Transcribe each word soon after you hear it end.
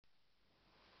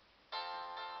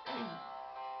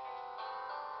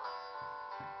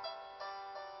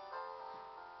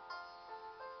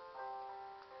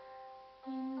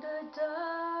the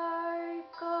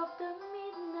dark of the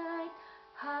midnight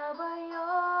have I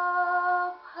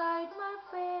oft hide my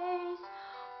face,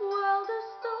 while the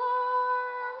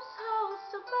storms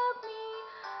howls above me,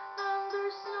 and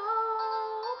there's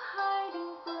no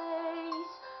hiding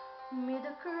place. Mid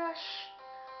the crash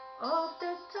of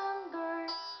the thunder,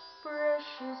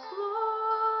 precious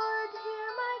Lord, hear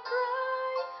my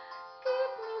cry,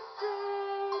 keep me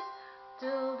safe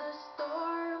till the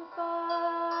storm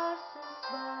passes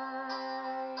by.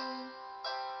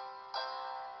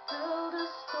 Till the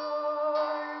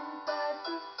storm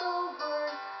passes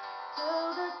over,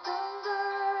 till the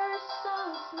thunder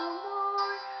sounds no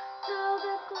more, till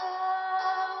the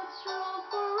clouds roll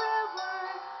forever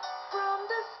from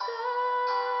the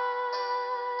sky.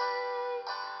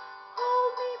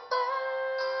 Hold me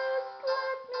fast,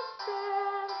 let me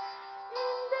stand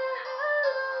in the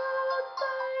hallowed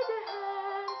by the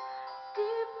hand.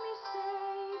 Keep me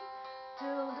safe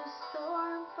till the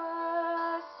storm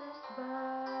passes by.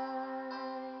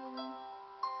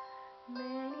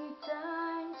 Many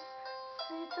times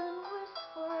sit and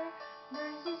whisper,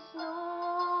 there is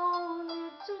no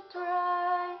need to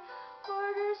try,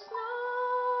 for there's no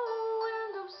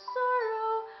end of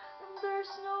sorrow, and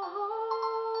there's no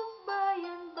hope by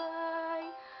and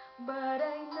by. But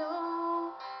I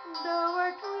know thou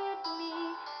art with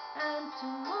me, and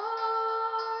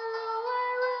tomorrow I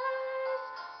rise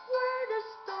where the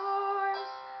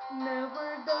storms never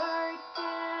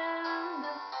darken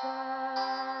the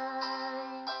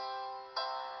sky.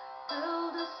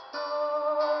 Till the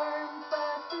storm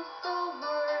passes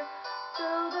over,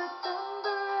 till the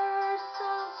thunder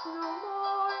sounds no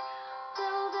more,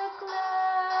 till the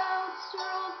clouds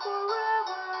roll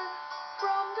forever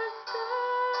from the sky.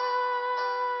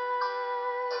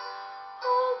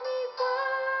 Hold me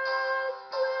fast,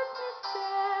 let me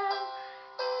stand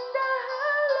in the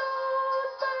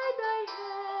hallowed by thy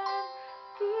hand.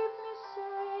 Keep me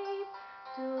safe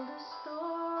till the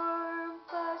storm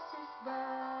passes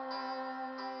by.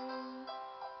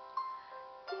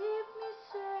 Keep me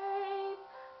safe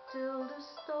till the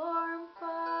storm